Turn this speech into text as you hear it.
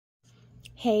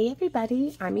Hey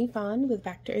everybody, I'm Yvonne with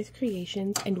Back to Earth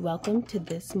Creations and welcome to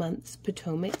this month's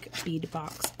Potomac Bead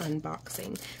Box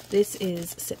unboxing. This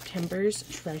is September's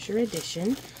Treasure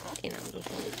Edition and I'm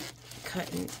just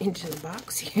cutting into the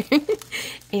box here.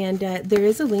 And there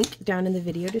is a link down in the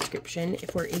video description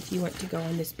if you want to go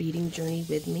on this beading journey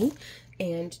with me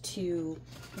and to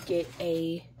get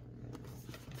a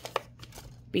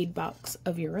bead box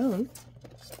of your own.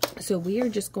 So we are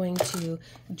just going to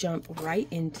jump right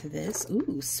into this.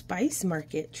 Ooh, Spice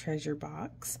Market treasure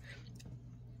box.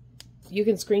 You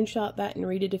can screenshot that and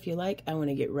read it if you like. I want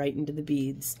to get right into the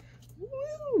beads.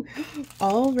 Woo!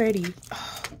 Already.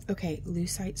 Oh, okay,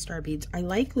 lucite star beads. I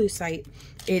like lucite.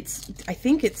 I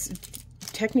think it's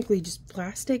technically just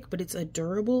plastic, but it's a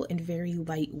durable and very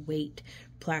lightweight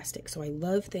plastic. So I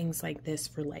love things like this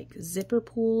for like zipper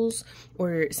pulls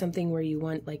or something where you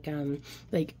want like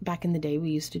back in the day we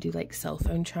used to do like cell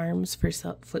phone charms for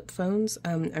flip phones.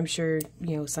 I'm sure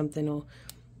something will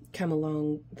come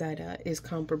along that is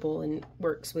comparable and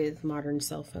works with modern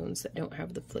cell phones that don't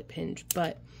have the flip hinge.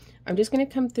 But I'm just going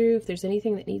to come through. If there's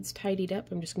anything that needs tidied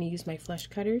up, I'm just going to use my flush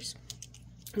cutters.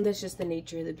 And that's just the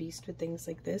nature of the beast with things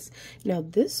like this. Now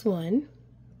this one,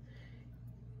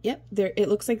 yep, it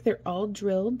looks like they're all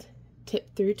drilled,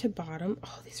 tip through to bottom.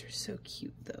 Oh, these are so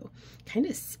cute though. Kind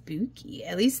of spooky.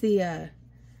 At least I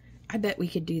bet we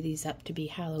could do these up to be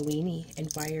Halloweeny and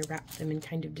wire wrap them and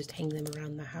kind of just hang them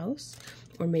around the house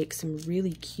or make some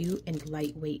really cute and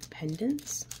lightweight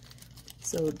pendants.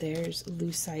 So there's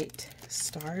lucite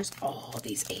stars. Oh,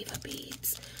 these Ava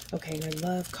beads. Okay, and I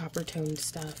love copper toned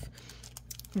stuff.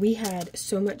 We had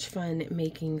so much fun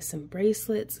making some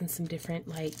bracelets and some different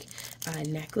like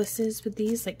necklaces with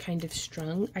these, like kind of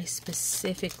strung. I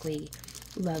specifically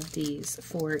love these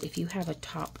for if you have a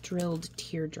top drilled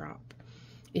teardrop.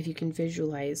 If you can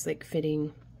visualize like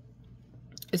fitting,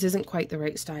 this isn't quite the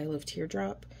right style of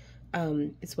teardrop.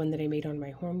 It's one that I made on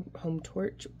my home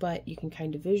torch, but you can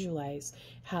kind of visualize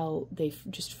how they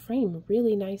just frame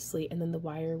really nicely, and then the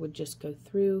wire would just go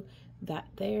through that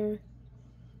there.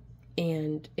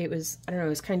 And it was, I don't know, it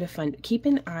was kind of fun. Keep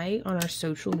an eye on our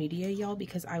social media, y'all,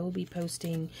 because I will be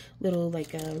posting little,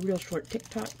 like, real short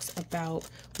TikToks about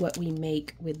what we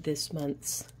make with this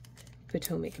month's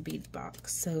Potomac bead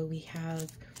box. So we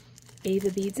have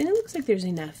Ava beads, and it looks like there's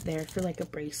enough there for, like, a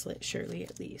bracelet, surely,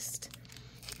 at least.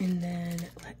 And then,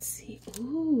 let's see.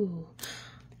 Ooh.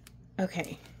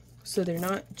 Okay. So they're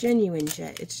not genuine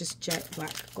jet. It's just jet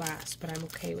black glass, but I'm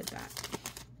okay with that.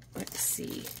 Let's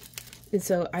see. And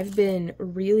so I've been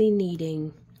really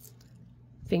needing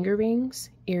finger rings,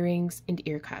 earrings, and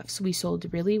ear cuffs. We sold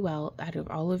really well out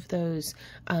of all of those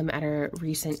at our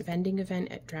recent vending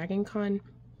event at Dragon Con.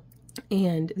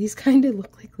 And these kind of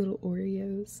look like little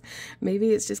Oreos. Maybe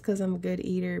it's just because I'm a good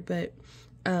eater, but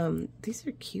these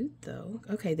are cute though.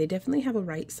 Okay, they definitely have a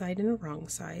right side and a wrong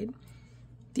side.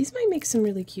 These might make some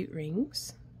really cute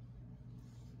rings.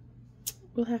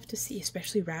 We'll have to see,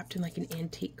 especially wrapped in like an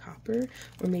antique copper,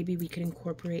 or maybe we could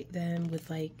incorporate them with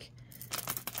like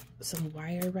some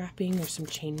wire wrapping or some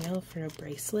chainmail for a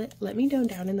bracelet. Let me know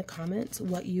down in the comments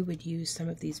what you would use some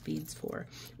of these beads for.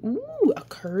 Ooh, a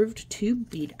curved tube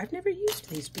bead. I've never used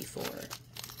these before.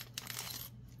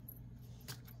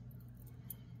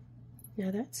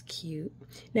 Now that's cute.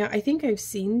 Now I think I've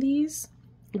seen these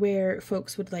where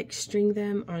folks would like string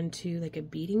them onto like a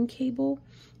beading cable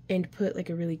and put like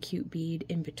a really cute bead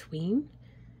in between.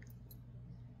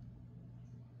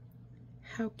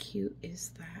 How cute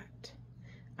is that?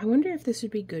 I wonder if this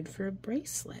would be good for a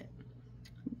bracelet.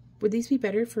 Would these be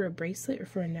better for a bracelet or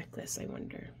for a necklace, I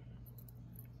wonder?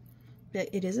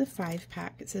 It is a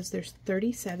 5-pack. It says there's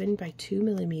 37 by 2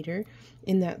 millimeter,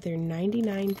 in that they're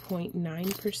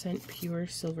 99.9% pure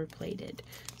silver plated.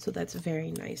 So that's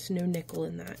very nice. No nickel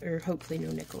in that, or hopefully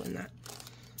no nickel in that.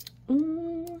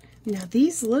 Now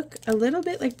these look a little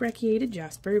bit like brecciated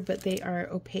jasper, but they are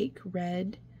opaque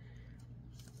red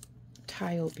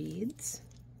tile beads.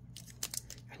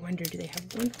 I wonder, do they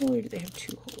have one hole or do they have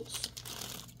 2 holes?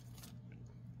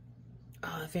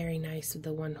 Oh, very nice with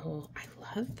the 1 hole. I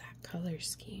love that color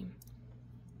scheme.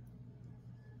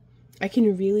 I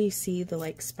can really see the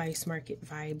like Spice Market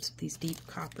vibes with these deep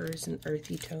coppers and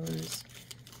earthy tones.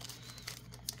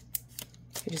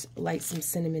 I just light some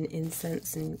cinnamon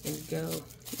incense and go.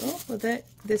 Oh, well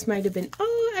this might have been,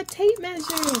 oh, a tape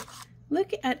measure.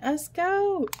 Look at us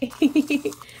go.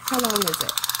 How long is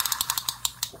it?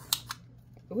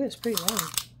 Oh, it's pretty long.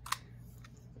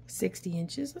 60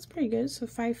 inches, that's pretty good. So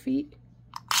 5 feet.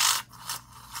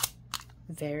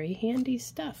 Very handy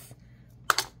stuff.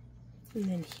 And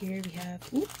then here we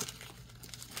have, ooh,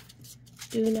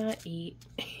 do not eat.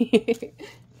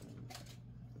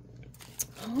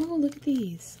 Oh, look at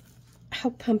these.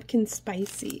 How pumpkin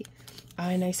spicy.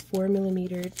 A nice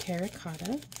 4mm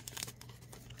terracotta.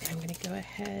 And I'm going to go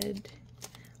ahead,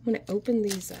 I'm going to open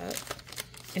these up,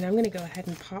 and I'm going to go ahead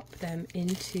and pop them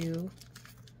into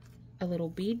a little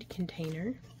bead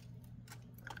container,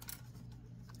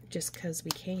 just because we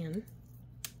can.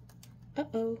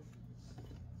 Uh-oh,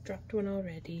 dropped one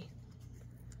already.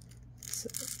 So,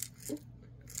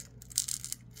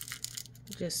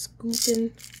 just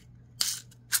scooping.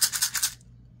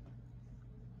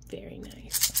 Very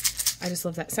nice. I just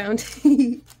love that sound.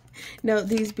 No,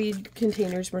 these bead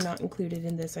containers were not included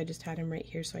in this. I just had them right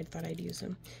here, so I thought I'd use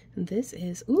them. And this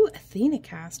is, ooh, Athena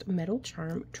Cast Metal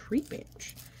Charm Tree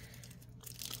Bench.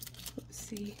 Let's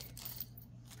see.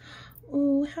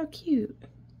 Oh, how cute.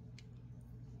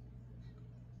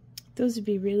 Those would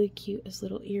be really cute as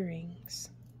little earrings.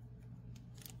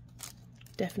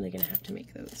 Definitely going to have to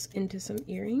make those into some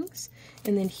earrings.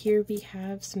 And then here we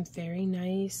have some very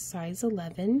nice size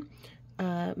 11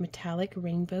 metallic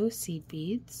rainbow seed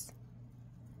beads.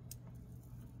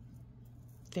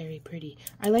 Very pretty.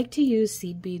 I like to use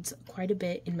seed beads quite a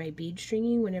bit in my bead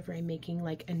stringing whenever I'm making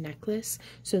like a necklace.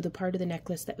 So the part of the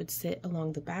necklace that would sit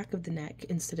along the back of the neck,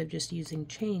 instead of just using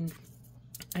chain,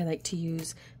 I like to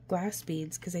use glass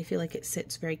beads because I feel like it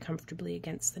sits very comfortably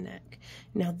against the neck.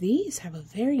 Now these have a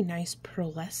very nice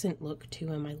pearlescent look to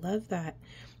them. I love that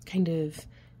kind of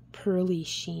pearly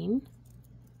sheen.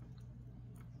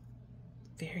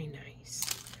 Very nice.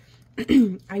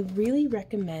 I really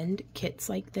recommend kits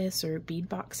like this or bead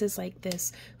boxes like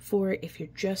this for if you're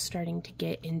just starting to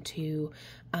get into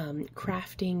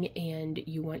crafting and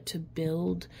you want to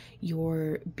build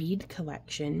your bead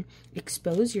collection.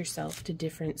 Expose yourself to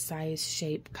different size,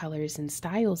 shape, colors, and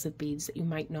styles of beads that you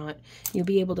might not, you'll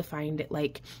be able to find at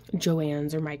like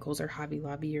Joann's or Michael's or Hobby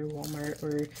Lobby or Walmart,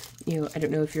 or, you know, I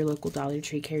don't know if your local Dollar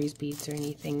Tree carries beads or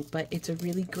anything, but it's a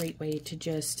really great way to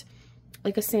just,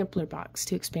 like a sampler box,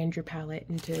 to expand your palette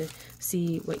and to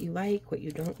see what you like, what you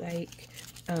don't like,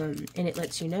 and it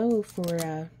lets you know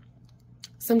for,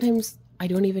 sometimes I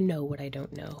don't even know what I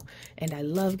don't know, and I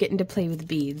love getting to play with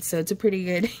beads, so it's a pretty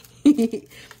good,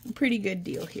 pretty good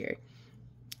deal here.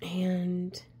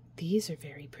 And these are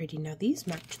very pretty. Now these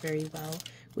match very well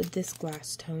with this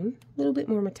glass tone, a little bit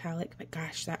more metallic, but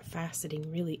gosh, that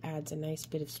faceting really adds a nice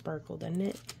bit of sparkle, doesn't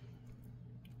it?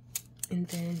 And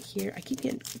then here, I keep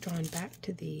getting drawn back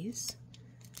to these.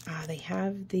 They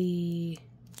have the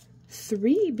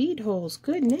 3 bead holes.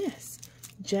 Goodness.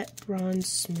 Jet Bronze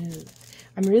Smooth.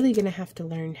 I'm really going to have to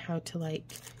learn how to, like,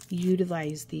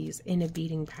 utilize these in a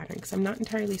beading pattern, because I'm not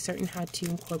entirely certain how to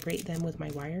incorporate them with my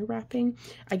wire wrapping.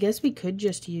 I guess we could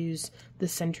just use the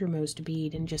centermost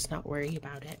bead and just not worry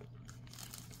about it.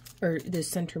 Or the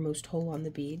centermost hole on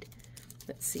the bead.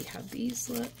 Let's see how these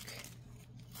look.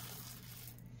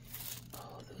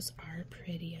 Are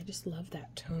pretty. I just love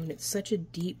that tone. It's such a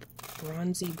deep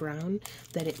bronzy brown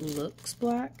that it looks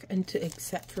black,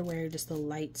 except for where just the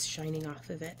light's shining off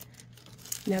of it.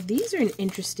 Now these are an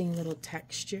interesting little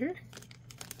texture,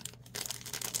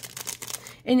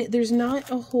 and there's not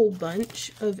a whole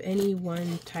bunch of any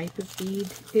one type of bead,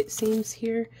 it seems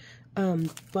here,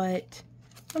 but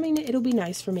I mean, it'll be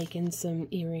nice for making some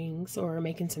earrings or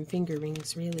making some finger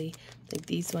rings, really, like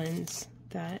these ones.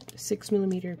 That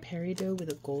 6mm peridot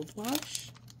with a gold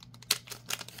wash.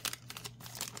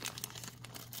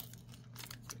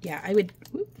 Yeah, I would,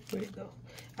 where'd it go?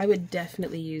 I would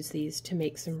definitely use these to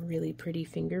make some really pretty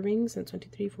finger rings. That's 1, 2,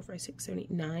 3, 4, 5, 6, 7,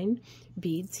 8, 9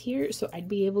 beads here. So I'd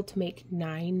be able to make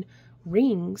 9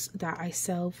 rings that I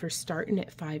sell for starting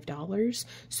at $5.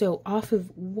 So off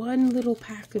of one little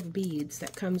pack of beads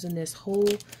that comes in this whole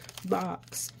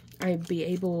box, I'd be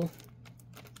able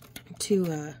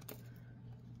to,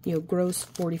 you know, gross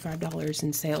 $45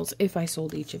 in sales if I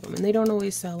sold each of them. And they don't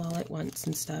always sell all at once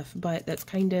and stuff, but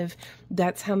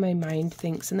that's how my mind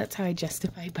thinks, and that's how I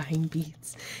justify buying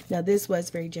beads. Now this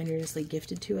was very generously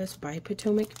gifted to us by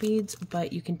Potomac Beads,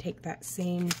 but you can take that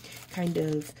same kind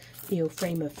of, you know,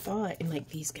 frame of thought, and like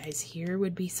these guys here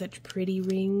would be such pretty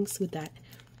rings with that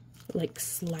like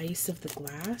slice of the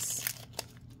glass.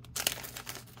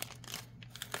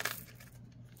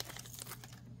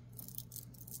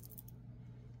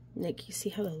 Like, you see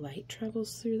how the light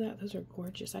travels through that? Those are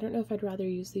gorgeous. I don't know if I'd rather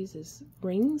use these as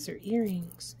rings or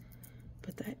earrings,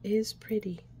 but that is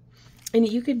pretty. And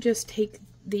you could just take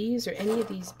these or any of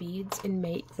these beads and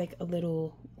make like a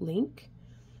little link,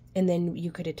 and then you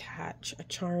could attach a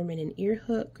charm and an ear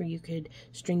hook, or you could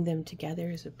string them together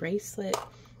as a bracelet.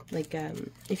 Like,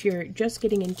 if you're just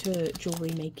getting into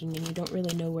jewelry making and you don't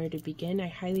really know where to begin, I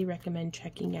highly recommend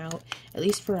checking out, at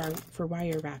least for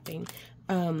wire wrapping,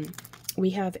 we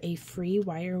have a free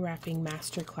wire wrapping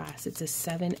masterclass. It's a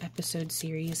 7-episode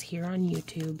series here on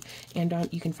YouTube, and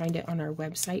you can find it on our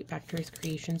website,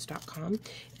 backtoearthcreations.com.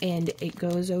 And it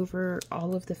goes over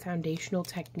all of the foundational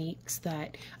techniques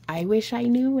that I wish I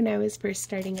knew when I was first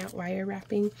starting out wire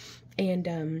wrapping.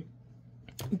 And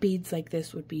beads like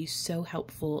this would be so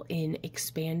helpful in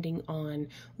expanding on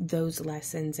those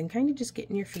lessons and kind of just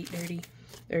getting your feet dirty,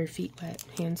 or feet wet,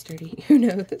 hands dirty, who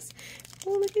knows.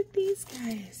 Oh, look at these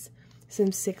guys. Some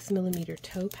 6mm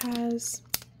topaz.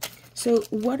 So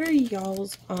what are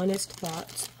y'all's honest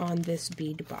thoughts on this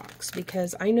bead box?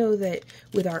 Because I know that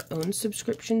with our own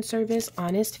subscription service,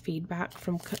 honest feedback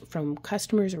from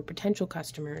customers or potential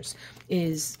customers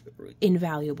is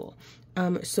invaluable.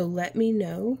 So let me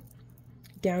know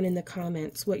down in the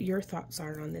comments what your thoughts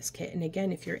are on this kit. And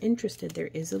again, if you're interested,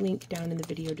 there is a link down in the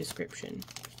video description.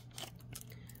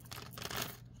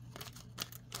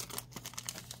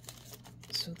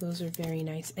 So those are very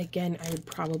nice. Again, I would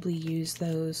probably use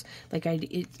those, like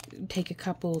I'd take a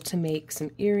couple to make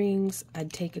some earrings,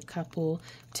 I'd take a couple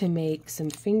to make some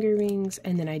finger rings,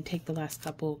 and then I'd take the last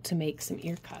couple to make some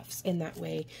ear cuffs. And that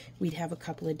way we'd have a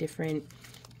couple of different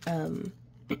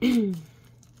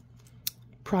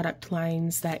product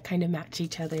lines that kind of match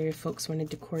each other if folks wanted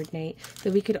to coordinate.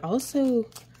 But we could also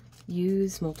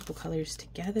use multiple colors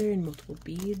together and multiple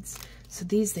beads. So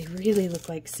these, they really look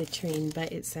like citrine,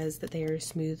 but it says that they are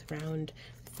smooth, round,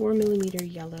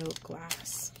 4mm yellow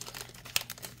glass.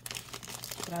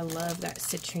 But I love that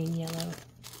citrine yellow.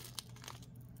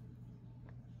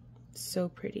 So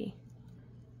pretty.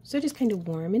 So just kind of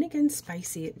warm, and again,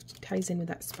 spicy. It ties in with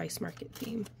that Spice Market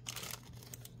theme.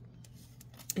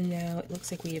 And now it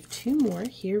looks like we have 2 more.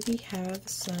 Here we have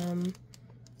some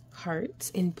hearts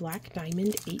in black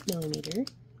diamond, 8mm.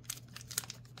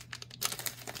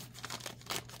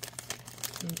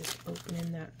 I'm just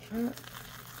opening that up.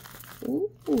 Ooh,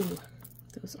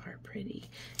 those are pretty.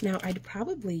 Now I'd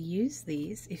probably use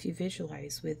these, if you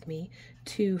visualize with me,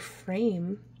 to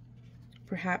frame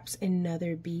perhaps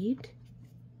another bead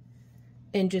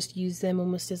and just use them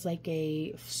almost as like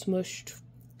a smushed,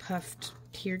 puffed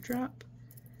teardrop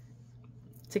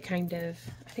to kind of,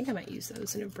 I think I might use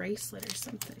those in a bracelet or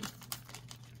something.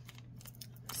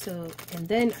 So, and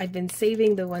then I've been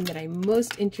saving the one that I'm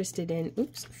most interested in,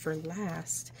 oops, for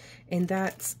last. And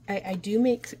that's, I do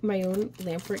make my own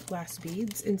lampwick glass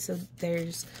beads. And so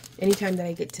there's, anytime that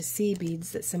I get to see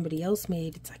beads that somebody else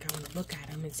made, it's like I want to look at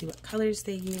them and see what colors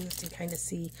they used and kind of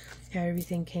see how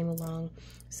everything came along.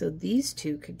 So these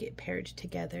two could get paired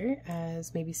together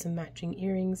as maybe some matching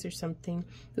earrings or something.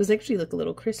 Those actually look a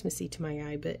little Christmassy to my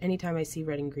eye, but anytime I see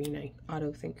red and green, I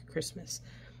auto think Christmas.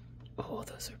 Oh,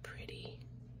 those are pretty.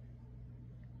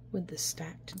 With the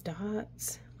stacked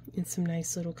dots and some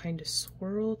nice little kind of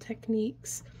swirl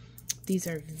techniques. These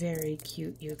are very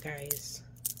cute, you guys.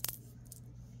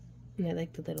 And I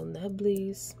like the little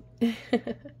nubblies,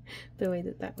 the way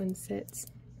that that one sits.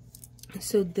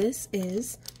 So this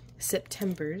is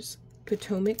September's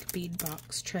Potomac Bead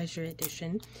Box Treasure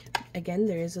Edition. Again,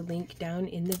 there is a link down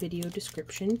in the video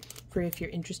description for if you're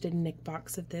interested in a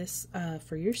box of this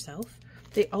for yourself.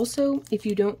 They also, if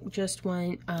you don't just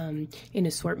want an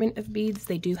assortment of beads,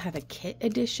 they do have a kit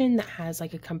edition that has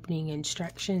like accompanying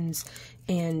instructions,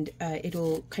 and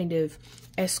it'll kind of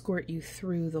escort you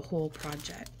through the whole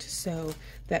project. So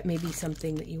that may be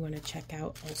something that you want to check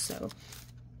out also.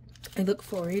 I look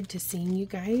forward to seeing you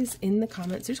guys in the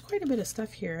comments. There's quite a bit of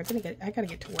stuff here. I gotta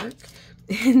get to work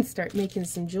and start making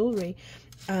some jewelry.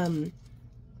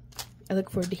 I look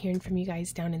forward to hearing from you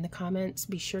guys down in the comments.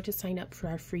 Be sure to sign up for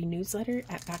our free newsletter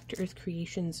at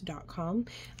backtoearthcreations.com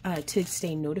to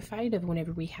stay notified of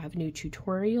whenever we have new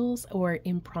tutorials or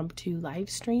impromptu live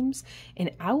streams.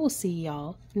 And I will see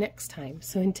y'all next time.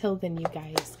 So until then, you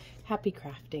guys, happy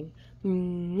crafting.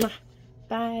 Mwah.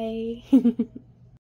 Bye.